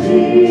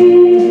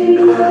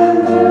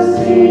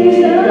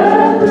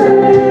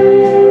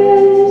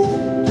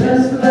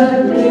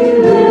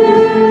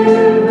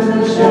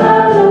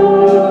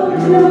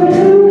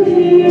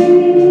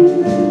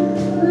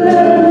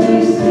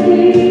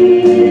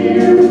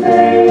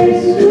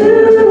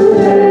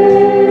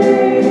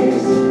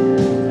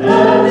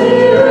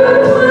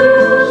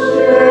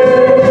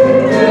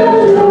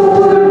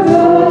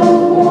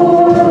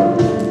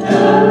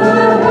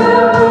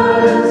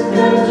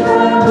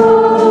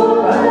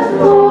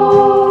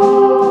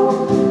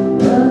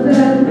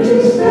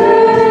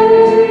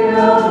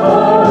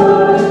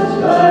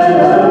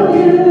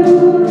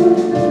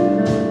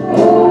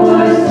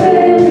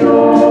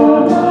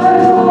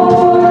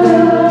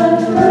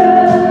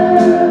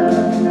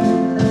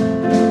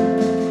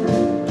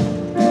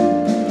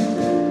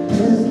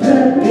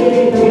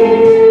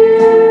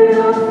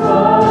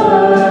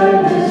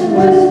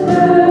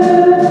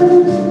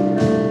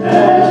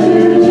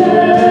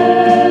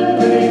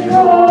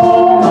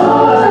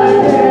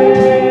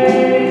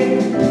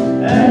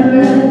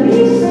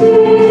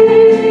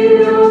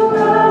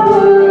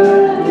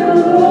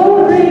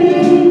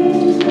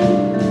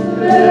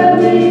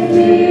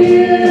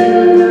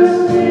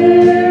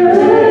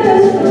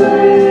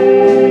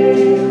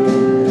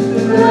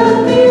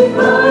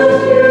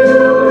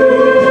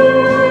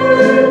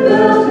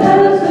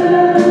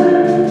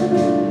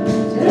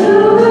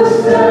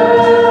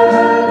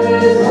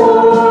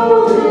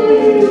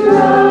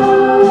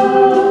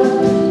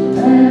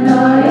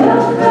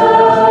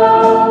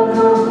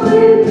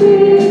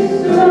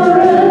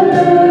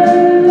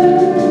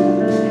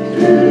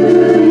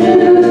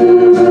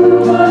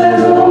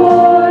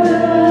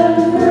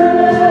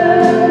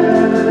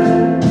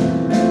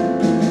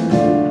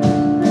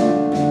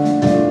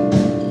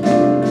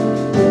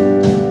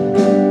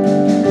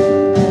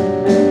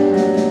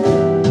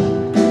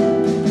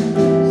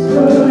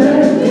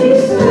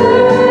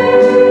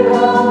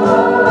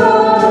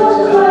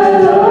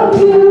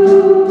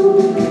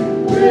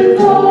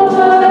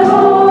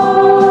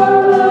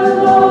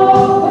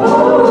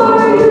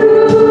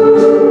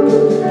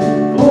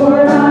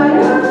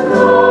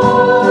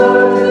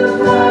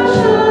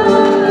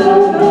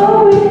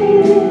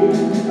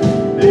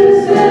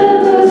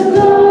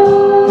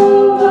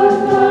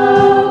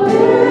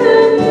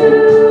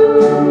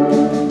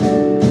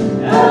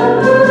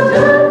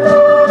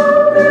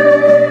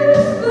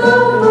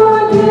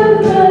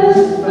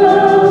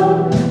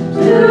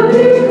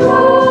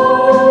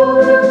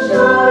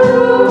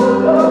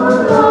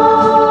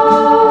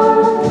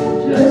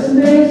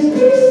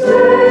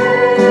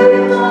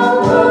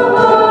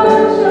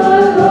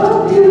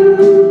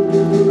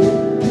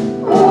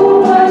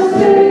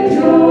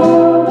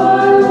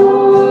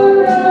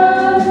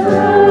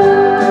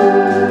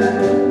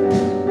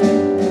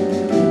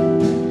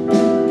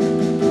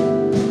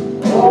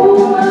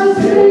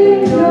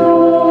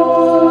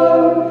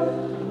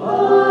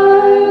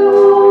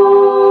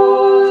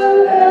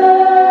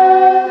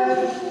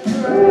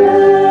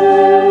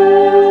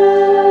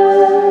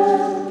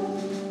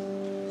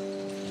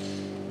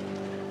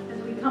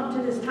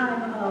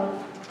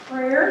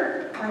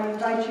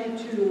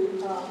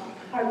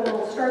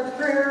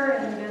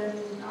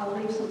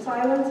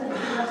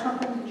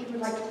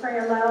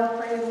pray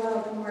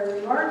aloud from wherever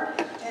you are,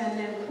 and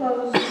then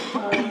close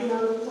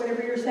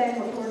whatever you're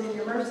saying with Lord in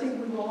your mercy.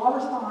 We will all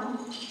respond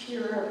to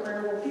your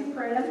prayer. We'll keep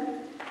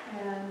praying,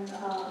 and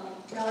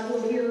God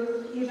will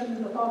hear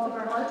even the thoughts of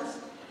our hearts.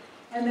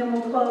 And then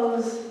we'll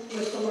close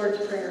with the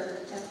Lord's Prayer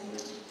at the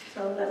end.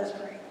 So let us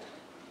pray.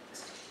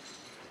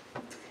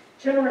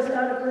 Generous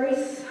God of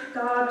grace,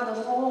 God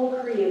of all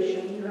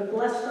creation, you have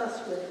blessed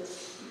us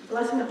with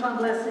blessing upon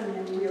blessing,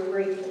 and we are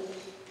grateful.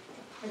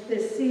 As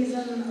this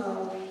season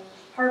of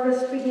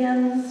harvest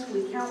begins,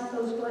 we count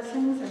those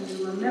blessings and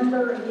we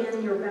remember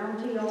again your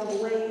bounty, all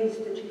the ways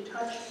that you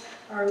touch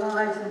our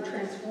lives and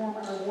transform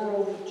our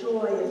world with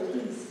joy and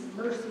peace and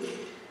mercy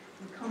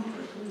and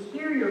comfort. We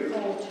hear your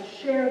call to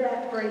share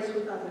that grace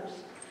with others,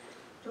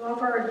 to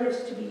offer our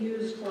gifts to be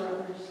used for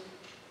others,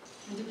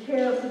 and to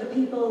care for the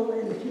people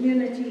and the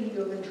community you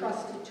have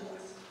entrusted to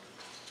us.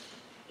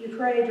 We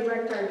pray,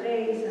 direct our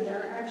days and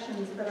our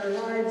actions, that our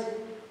lives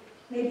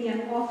may be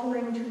an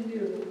offering to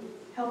you.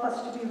 Help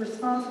us to be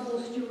responsible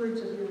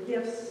stewards of your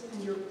gifts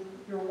and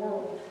your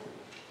world.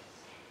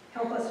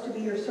 Help us to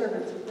be your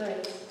servants of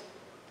grace.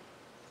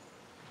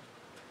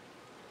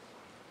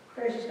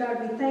 Gracious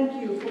God, we thank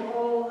you for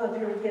all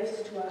of your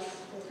gifts to us,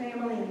 for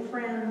family and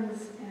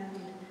friends and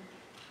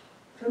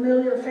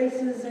familiar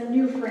faces and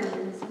new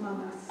friends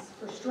among us,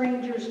 for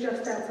strangers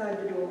just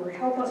outside the door.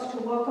 Help us to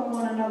welcome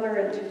one another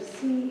and to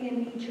see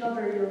in each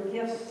other your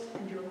gifts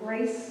and your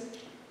grace.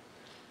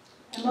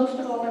 And most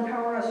of all,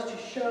 empower us to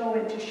show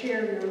and to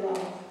share your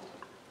love,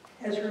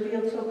 as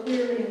revealed so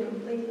clearly and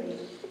completely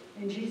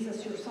in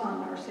Jesus, your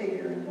Son, our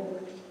Savior and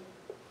Lord.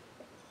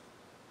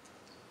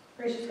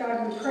 Gracious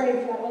God, we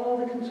pray for all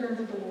the concerns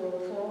of the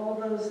world, for all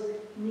those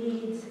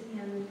needs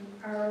in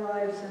our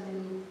lives and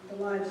in the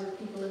lives of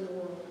people in the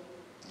world.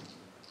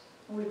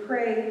 And we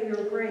pray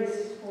your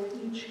grace for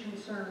each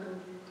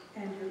concern,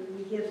 and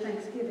we give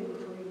thanksgiving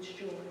for each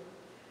joy.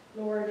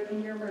 Lord,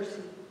 in your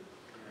mercy.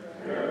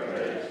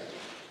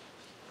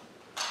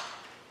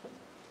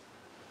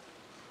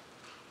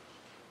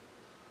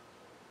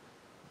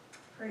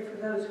 Pray for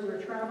those who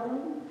are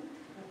traveling.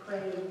 I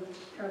pray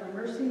traveling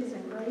mercies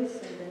and grace,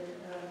 and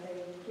that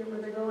they get where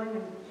they're going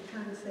and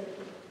return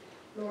safely.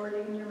 Lord,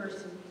 in your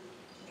mercy.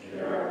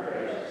 Hear our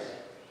prayers.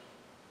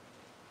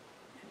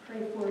 I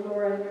pray for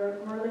Laura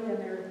and Marley and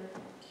their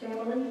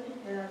family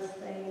as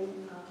they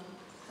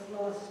have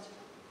lost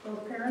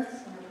both parents.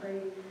 And I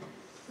pray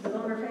for the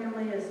Boner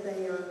family as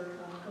they are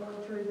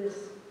going through this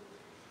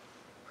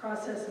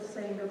process of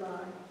saying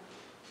goodbye.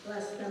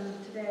 Bless them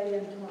today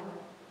and tomorrow.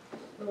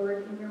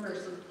 Lord, in your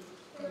mercy.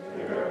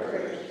 Hear our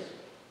prayers.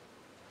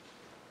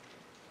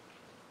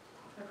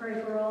 I pray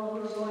for all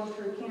who are going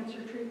through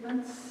cancer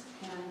treatments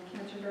and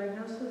cancer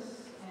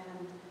diagnosis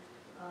and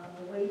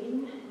the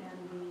waiting and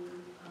the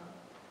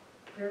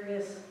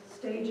various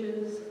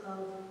stages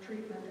of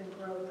treatment and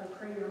growth. I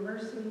pray your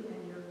mercy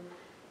and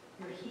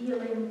your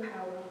healing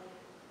power.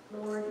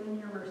 Lord, in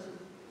your mercy.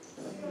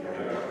 Hear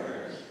our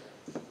prayers.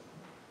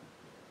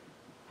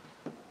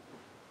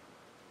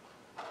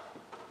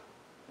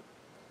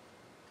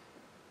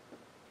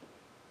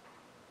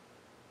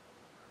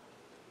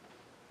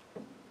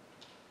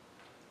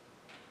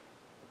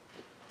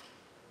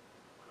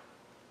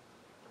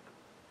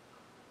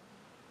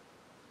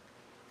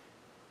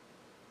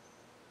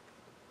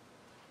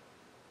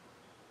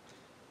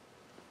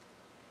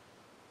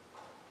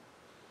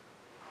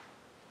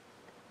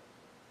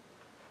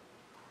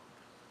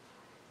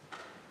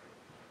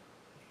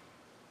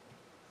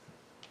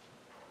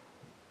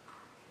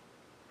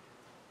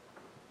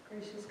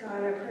 Gracious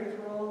God, I pray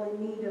for all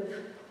in need of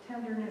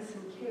tenderness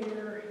and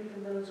care,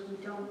 even those we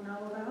don't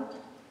know about.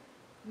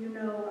 You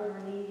know our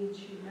needs.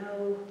 You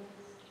know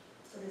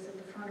what is at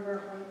the front of our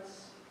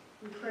hearts.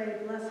 We pray,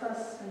 bless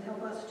us and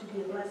help us to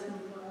be a blessing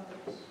for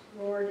others.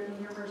 Lord,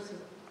 in your mercy.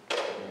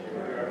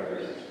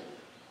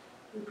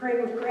 We pray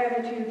with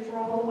gratitude for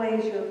all the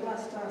ways you have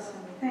blessed us,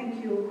 and we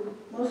thank you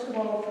most of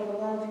all for the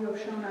love you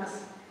have shown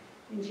us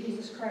in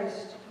Jesus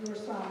Christ, your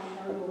Son,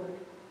 our Lord,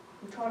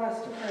 who taught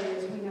us to pray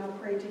as we now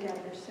pray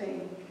together,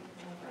 saying,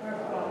 Our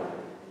Father,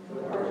 who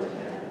art in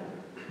heaven,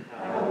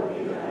 hallowed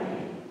be thy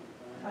name.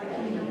 Thy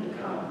kingdom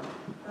come,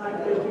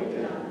 thy will be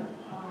done,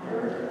 on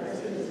earth as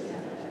it is in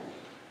heaven.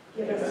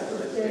 Give us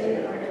this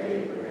day our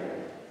daily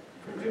bread,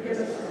 and forgive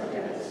us our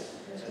debts,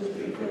 as we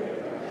forgive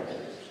our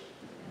debtors.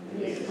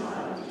 And lead us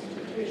not into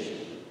temptation,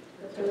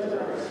 but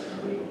deliver us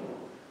from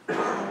evil. For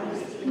thine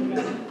is the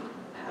kingdom,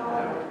 the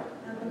power,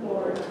 and the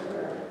glory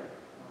forever.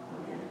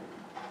 Amen.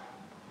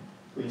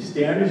 Please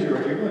stand as you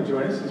are able and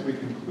join us as we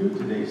conclude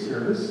today's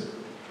service.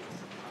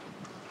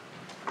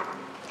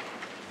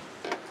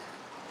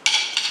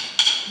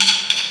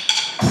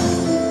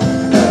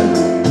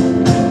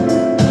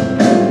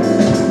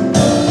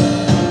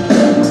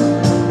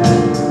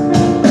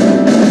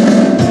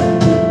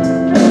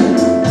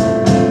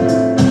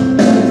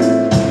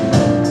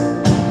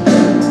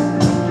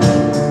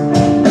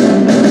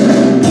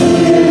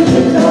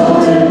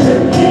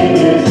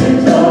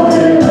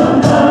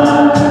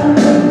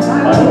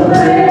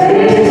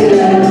 Praise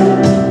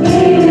him,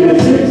 he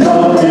is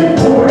exalted.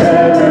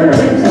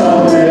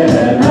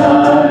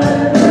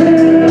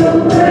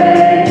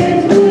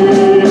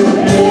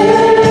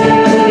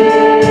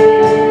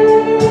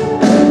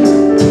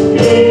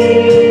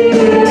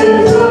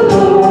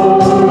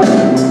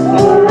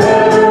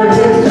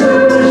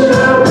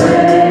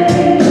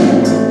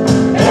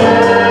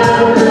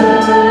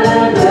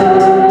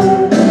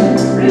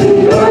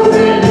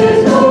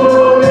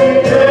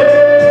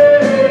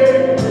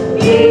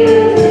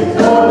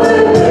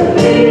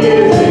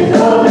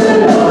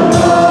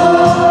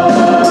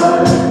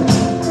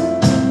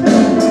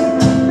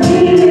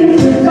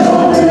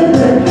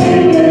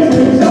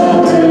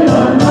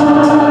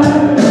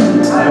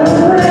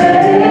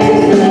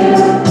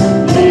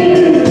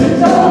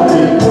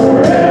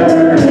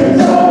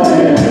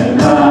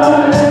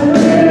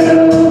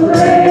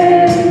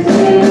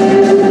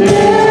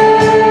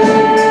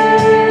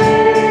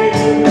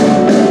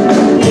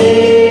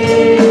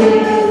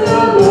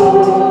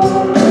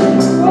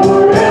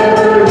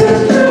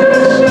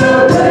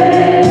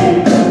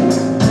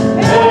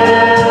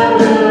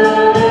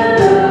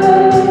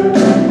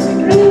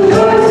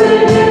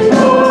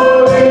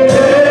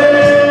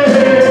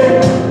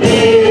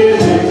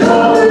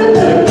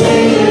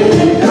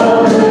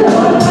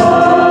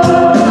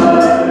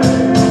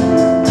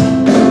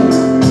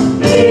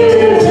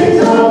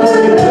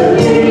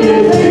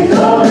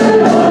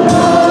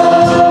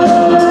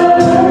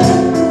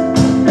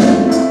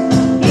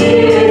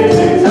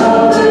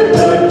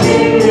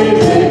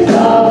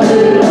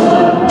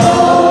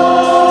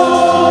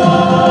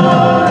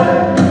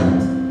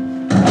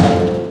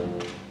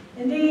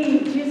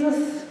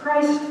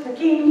 Christ the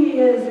King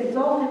is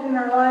exalted in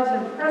our lives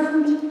and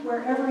present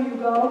wherever you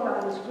go.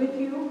 God is with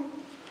you.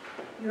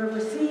 You have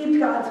received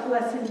God's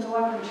blessing. Go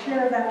out and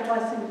share that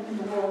blessing in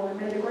the world. And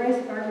may the grace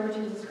of our Lord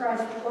Jesus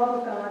Christ, the love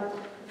of God,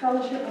 the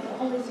fellowship of the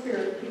Holy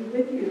Spirit be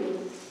with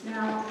you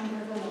now and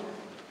forevermore.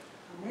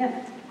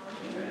 Amen.